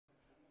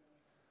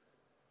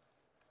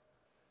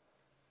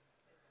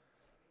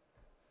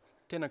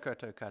Tēnā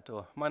koutou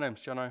katoa. My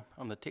name's Jono.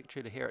 I'm the tech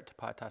tutor here at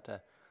Pae Tata.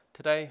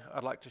 Today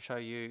I'd like to show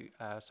you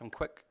some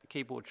quick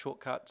keyboard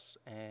shortcuts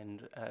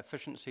and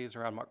efficiencies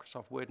around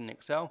Microsoft Word and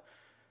Excel.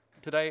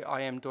 Today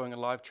I am doing a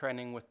live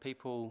training with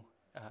people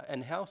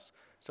in-house,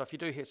 so if you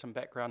do hear some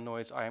background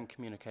noise, I am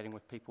communicating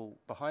with people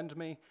behind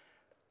me.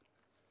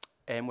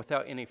 And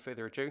without any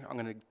further ado, I'm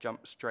going to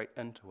jump straight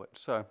into it.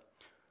 So,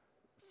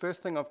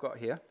 first thing I've got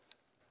here,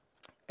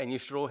 and you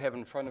should all have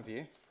in front of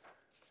you,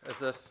 is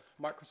this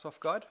Microsoft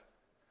guide.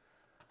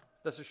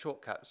 This is a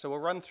shortcut. So we'll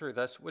run through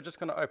this. We're just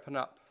going to open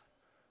up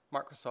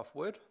Microsoft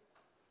Word,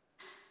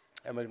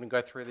 and we're going to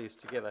go through these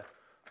together.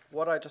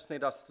 What I just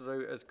need us to do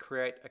is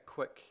create a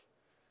quick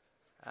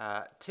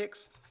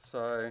text.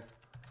 So,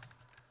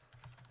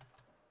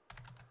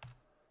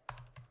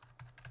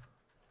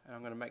 and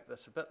I'm going to make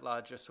this a bit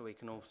larger so we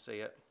can all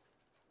see it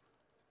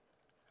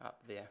up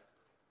there.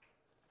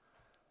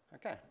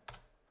 Okay.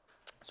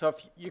 So if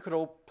you could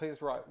all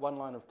please write one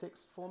line of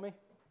text for me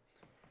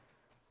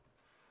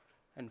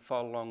and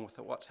follow along with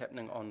what's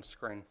happening on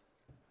screen.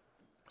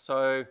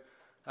 So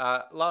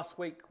last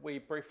week we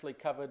briefly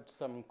covered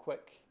some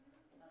quick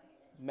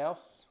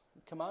mouse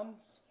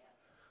commands.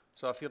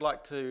 So if you'd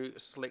like to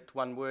select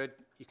one word,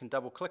 you can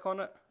double click on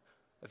it.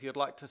 If you'd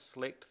like to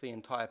select the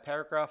entire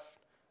paragraph,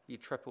 you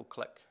triple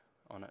click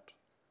on it.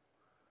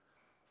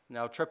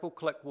 Now triple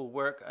click will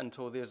work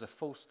until there's a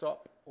full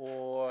stop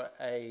or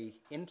a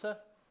enter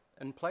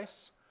in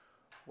place.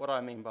 What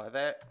I mean by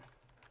that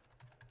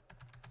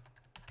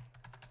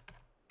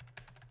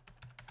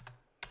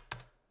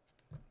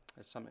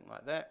is something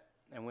like that,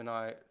 and when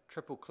I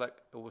triple click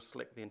it will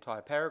select the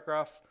entire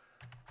paragraph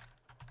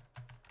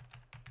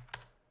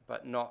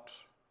but not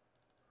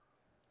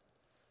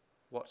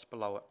what's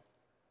below it,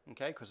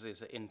 okay, because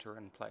there's an enter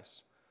in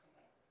place.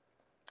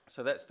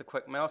 So that's the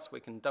quick mouse.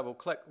 We can double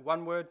click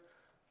one word,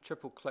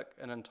 triple click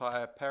an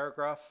entire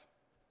paragraph.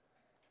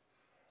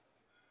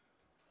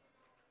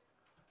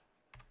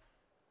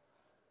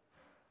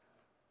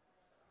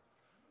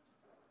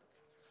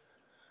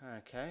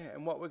 Okay,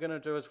 and what we're going to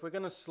do is we're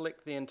going to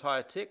select the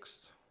entire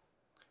text,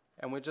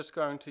 and we're just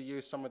going to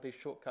use some of these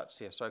shortcuts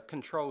here. So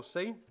Control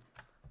C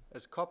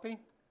is copy,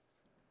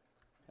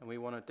 and we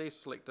want to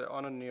deselect it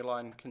on a new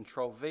line.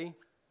 Control V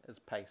is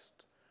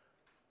paste.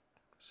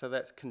 So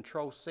that's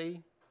Control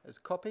C is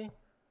copy,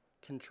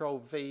 Control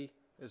V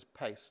is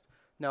paste.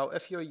 Now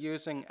if you're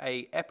using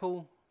a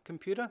Apple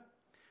computer,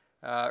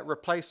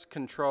 replace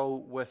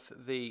Control with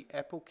the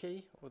Apple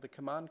key or the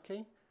Command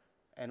key,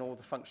 and all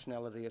the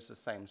functionality is the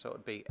same. So it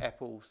would be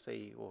Apple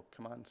C or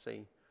Command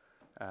C.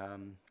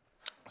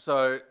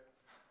 So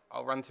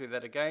I'll run through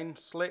that again.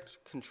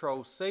 Select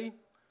Control C,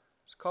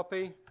 is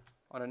copy,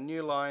 on a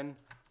new line,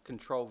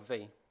 Control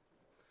V.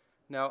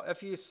 Now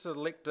if you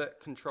select it,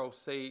 Control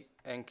C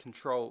and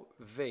Control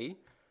V,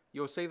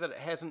 you'll see that it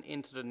hasn't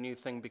entered a new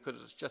thing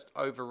because it's just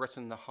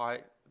overwritten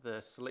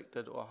the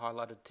selected or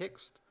highlighted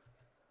text.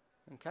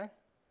 Okay?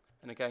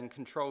 And again,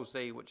 Control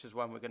Z, which is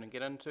one we're going to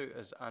get into,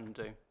 is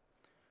undo.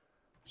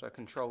 So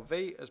Control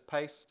V is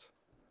paste,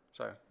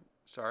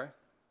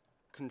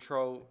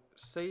 Control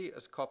C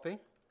is copy,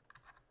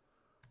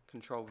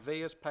 Control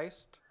V is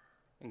paste,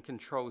 and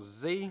Control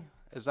Z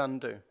is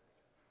undo.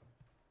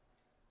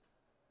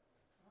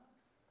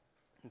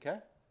 Okay?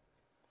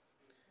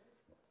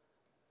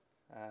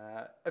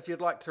 If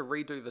you'd like to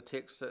redo the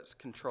text, it's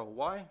Control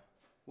Y.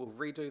 We'll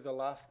redo the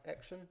last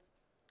action.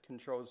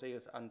 Control Z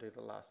is undo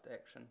the last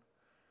action.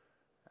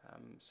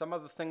 Some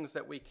other things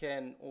that we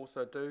can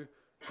also do,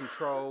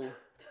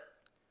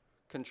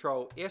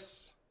 Control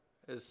S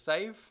is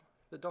save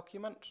the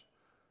document.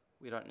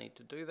 We don't need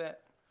to do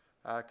that.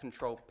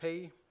 Control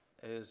P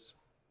is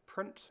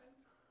print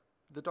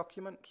the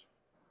document.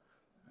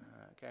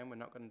 Again, we're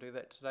not going to do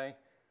that today.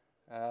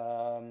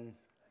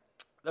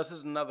 This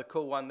is another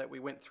cool one that we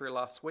went through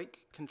last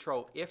week.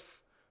 Control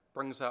F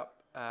brings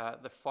up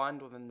the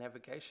find or the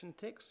navigation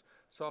text.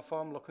 So if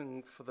I'm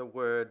looking for the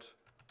word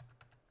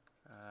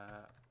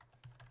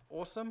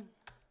awesome,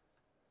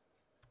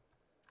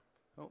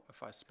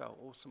 if I spell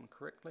awesome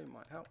correctly,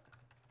 might help.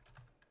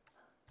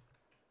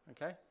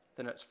 Okay,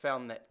 then it's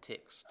found that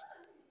text.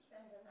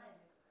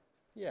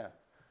 Yeah.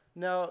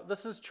 Now,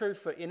 this is true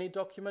for any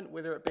document,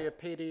 whether it be a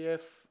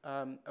PDF,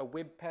 a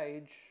web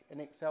page, an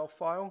Excel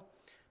file.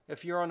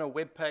 If you're on a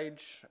web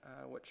page,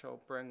 which I'll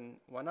bring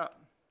one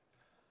up.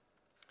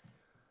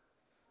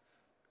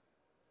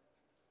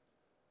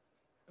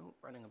 Oh,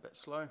 running a bit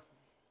slow.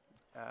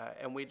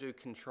 And we do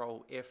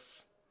Control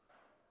F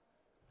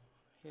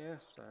here,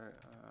 so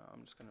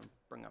I'm just going to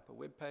bring up a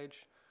web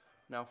page.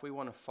 Now if we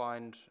want to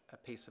find a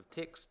piece of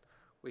text,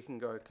 we can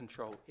go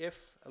Control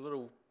F, a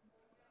little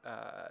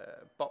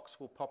box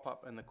will pop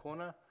up in the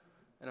corner,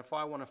 and if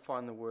I want to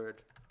find the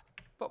word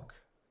book,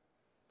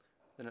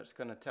 then it's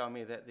going to tell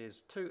me that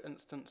there's two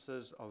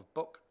instances of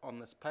book on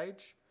this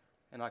page,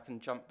 and I can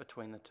jump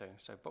between the two.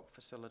 So book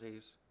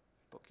facilities,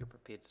 book your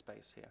prepared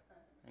space here.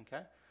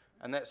 Okay,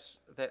 and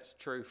that's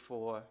true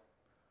for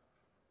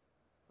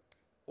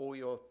all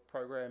your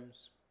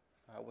programs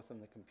within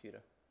the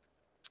computer.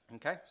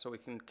 Okay, so we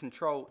can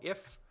Control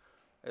F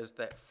is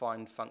that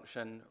find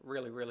function,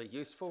 really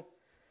useful.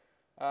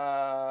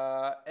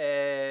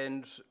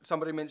 And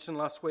somebody mentioned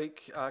last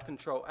week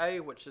Control A,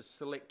 which is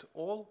select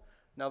all.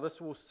 Now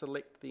this will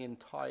select the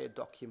entire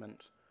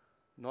document,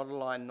 not a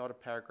line, not a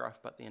paragraph,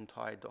 but the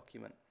entire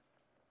document.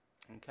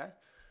 Okay.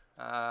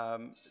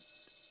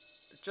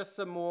 Just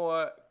some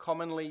more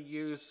commonly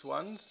used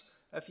ones.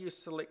 If you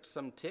select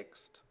some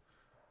text,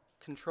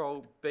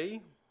 Control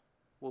B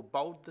will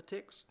bold the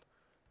text.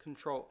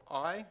 Control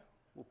I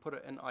will put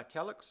it in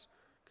italics.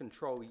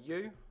 Control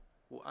U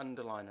will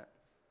underline it.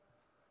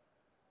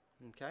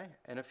 Okay,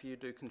 and if you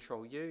do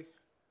Control U,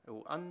 it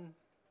will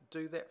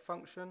undo that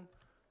function,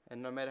 and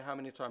no matter how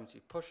many times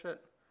you push it,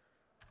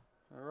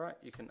 alright,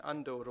 you can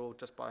undo it all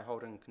just by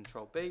holding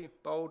Control B,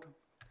 bold.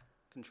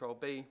 Control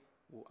B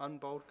will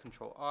unbold,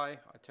 Control I,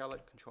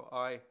 italic, Control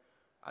I,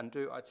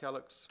 undo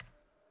italics,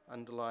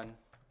 underline,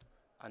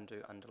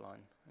 undo,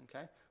 underline.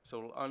 Okay, so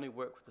it'll only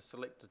work with the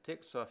selected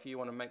text. So if you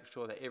want to make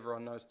sure that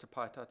everyone knows Te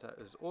Pae Tata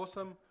is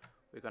awesome,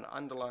 we're going to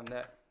underline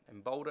that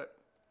and bold it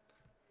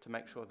to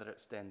make sure that it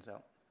stands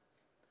out.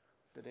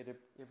 Did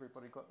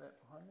everybody got that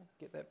behind me?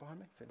 Get that behind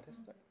me?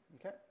 Fantastic.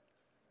 Okay.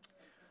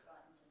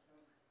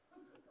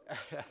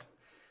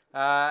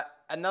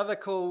 Another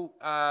cool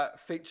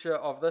feature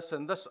of this,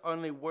 and this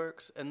only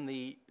works in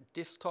the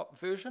desktop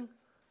version,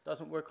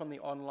 doesn't work on the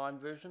online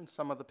version.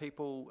 Some of the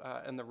people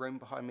in the room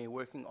behind me are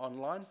working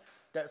online.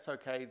 That's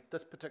okay.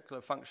 This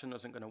particular function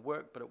isn't going to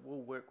work, but it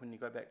will work when you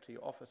go back to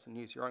your office and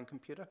use your own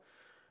computer.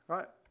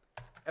 Right?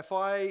 If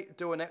I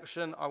do an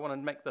action, I want to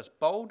make this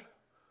bold.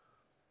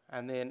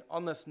 And then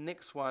on this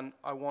next one,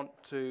 I want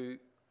to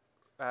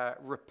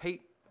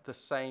repeat the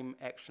same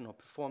action or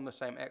perform the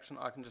same action.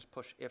 I can just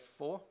push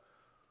F4, all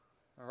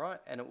right,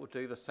 and it will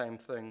do the same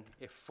thing,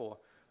 F4.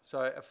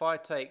 So if I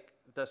take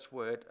this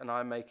word and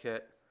I make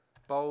it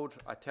bold,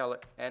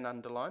 italic, and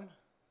underline,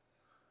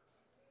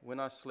 when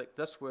I select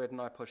this word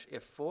and I push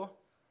F4,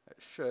 it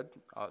should,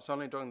 it's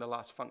only doing the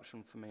last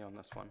function for me on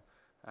this one.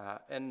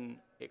 In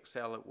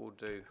Excel, it will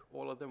do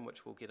all of them,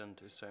 which we'll get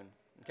into soon.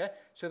 Okay,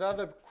 so the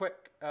other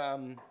quick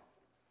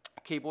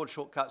keyboard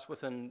shortcuts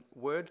within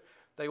Word,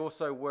 they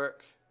also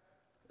work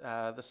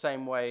the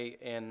same way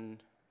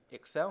in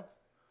Excel.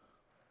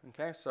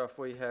 Okay, so if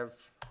we have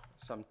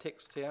some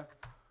text here,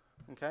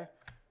 okay,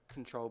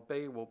 Control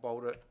B will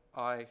bold it,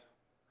 I,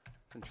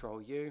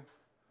 Control U,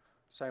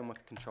 same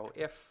with Control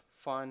F,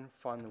 find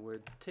the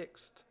word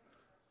text.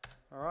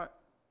 Alright,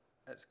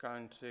 it's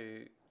going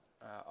to,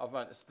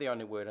 it's the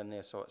only word in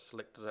there, so it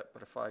selected it,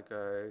 but if I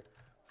go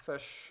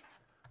fish,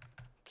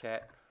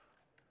 cat,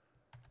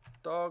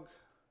 dog,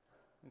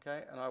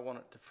 okay, and I want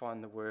it to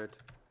find the word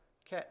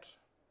cat,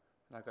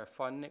 and I go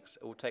find next,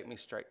 it will take me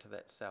straight to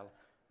that cell.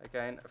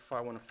 Again, if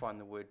I want to find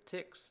the word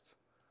text,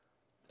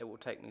 it will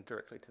take me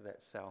directly to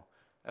that cell.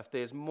 If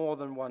there's more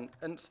than one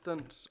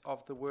instance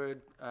of the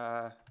word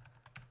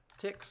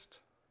text,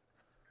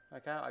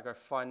 okay, I go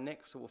find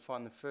next, it will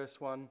find the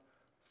first one,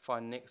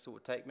 find next, it will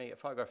take me.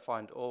 If I go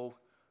find all,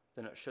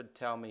 then it should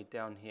tell me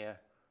down here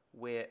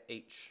where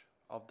each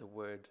of the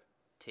word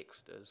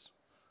text is.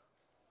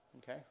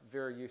 Okay,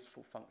 very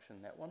useful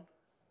function, that one.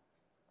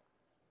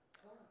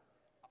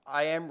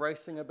 I am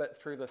racing a bit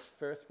through this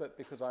first bit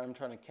because I am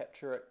trying to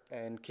capture it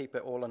and keep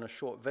it all in a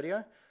short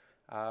video.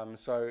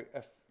 So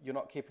if you're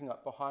not keeping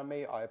up behind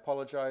me, I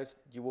apologize.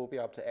 You will be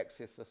able to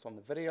access this on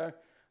the video.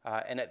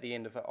 And at the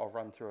end of it, I'll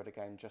run through it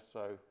again just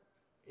so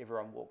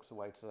everyone walks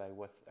away today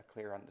with a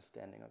clear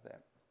understanding of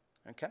that.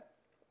 Okay.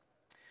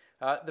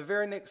 The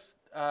very next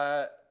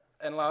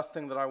and last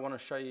thing that I want to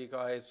show you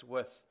guys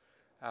with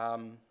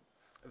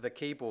the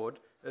keyboard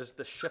is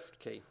the Shift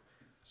key.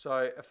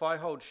 So if I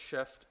hold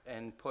Shift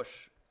and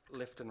push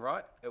left and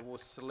right, it will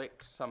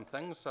select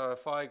something. So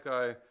if I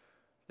go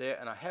there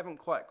and I haven't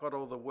quite got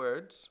all the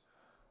words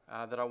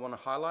that I want to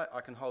highlight,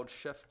 I can hold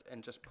Shift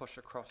and just push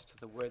across to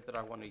the word that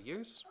I want to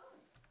use.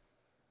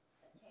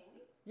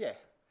 Yeah.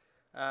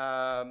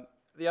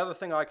 The other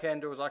thing I can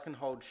do is I can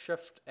hold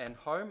Shift and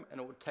Home,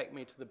 and it will take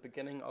me to the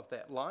beginning of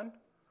that line.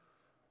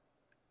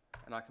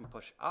 And I can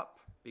push up,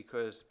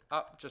 because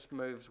up just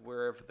moves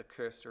wherever the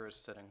cursor is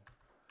sitting.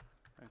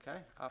 Okay,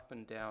 up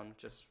and down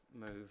just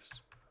moves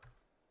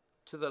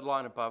to the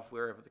line above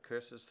wherever the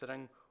cursor is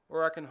sitting.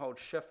 Or I can hold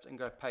Shift and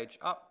go page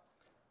up,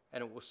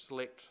 and it will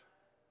select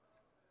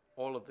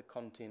all of the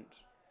content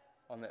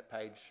on that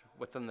page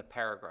within the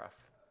paragraph.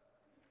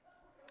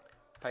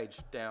 Page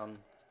down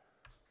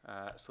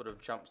sort of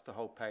jumps the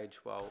whole page,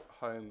 while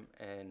Home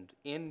and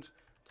End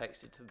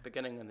takes you to the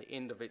beginning and the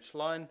end of each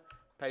line.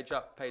 Page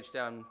up, page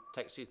down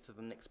takes you to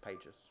the next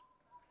pages.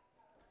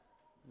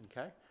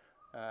 Okay.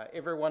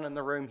 Everyone in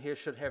the room here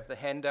should have the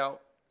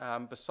handout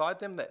beside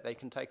them that they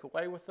can take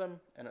away with them,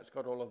 and it's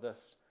got all of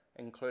this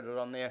included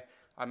on there.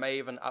 I may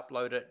even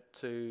upload it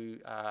to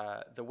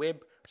the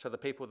web so the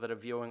people that are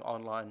viewing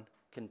online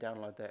can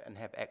download that and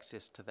have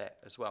access to that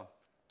as well.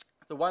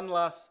 The one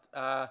last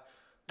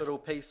little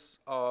piece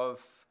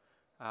of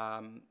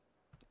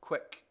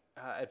quick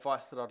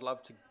advice that I'd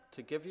love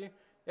to give you,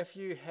 if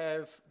you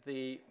have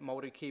the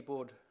Maori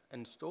keyboard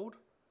installed,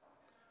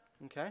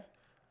 okay,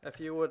 if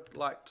you would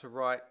like to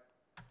write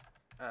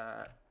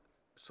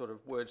sort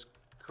of words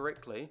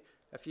correctly,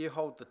 if you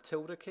hold the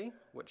tilde key,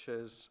 which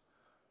is,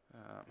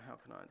 how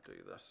can I do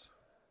this?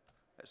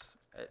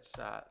 It's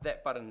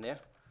that button there,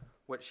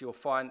 which you'll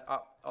find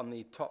up on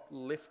the top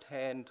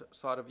left-hand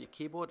side of your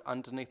keyboard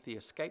underneath the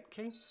escape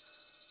key.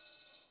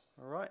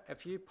 Alright,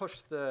 if you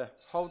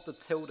hold the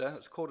tilde,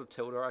 it's called a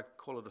tilde, I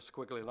call it a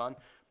squiggly line,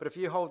 but if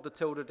you hold the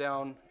tilde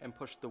down and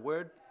push the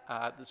word,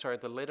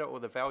 the letter or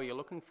the vowel you're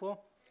looking for,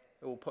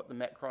 it will put the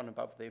macron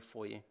above there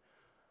for you.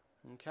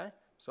 Okay,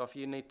 so if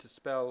you need to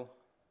spell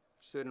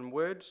certain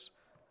words,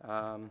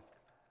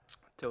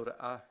 tilde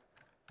a,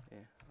 yeah,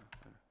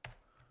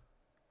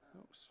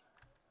 oops.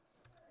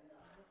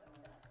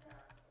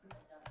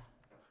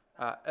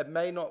 It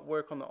may not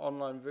work on the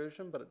online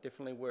version, but it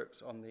definitely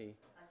works on the...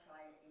 I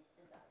tried it,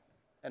 it does.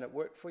 And it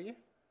worked for you?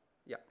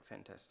 Yeah,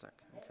 fantastic.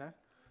 Okay.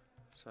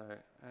 So,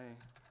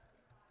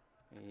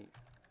 A, E,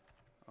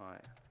 I,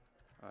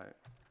 O,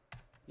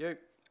 U.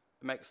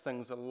 Makes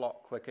things a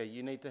lot quicker.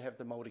 You need to have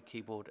the Maori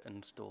keyboard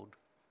installed.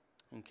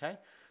 Okay.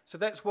 So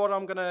that's what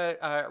I'm going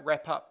to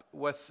wrap up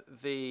with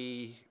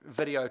the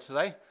video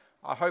today.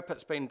 I hope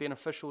it's been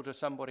beneficial to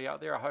somebody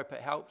out there. I hope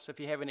it helps. If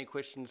you have any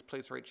questions,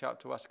 please reach out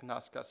to us and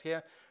ask us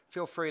here.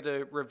 Feel free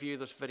to review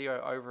this video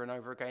over and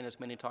over again as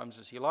many times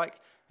as you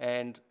like.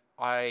 And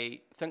I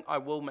think I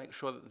will make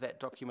sure that that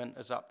document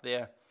is up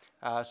there.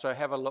 So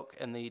have a look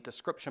in the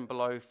description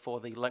below for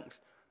the link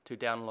to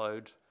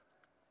download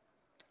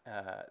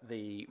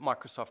the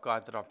Microsoft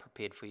guide that I've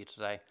prepared for you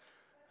today.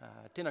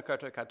 Tēnā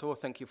koutou katoa,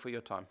 thank you for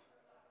your time.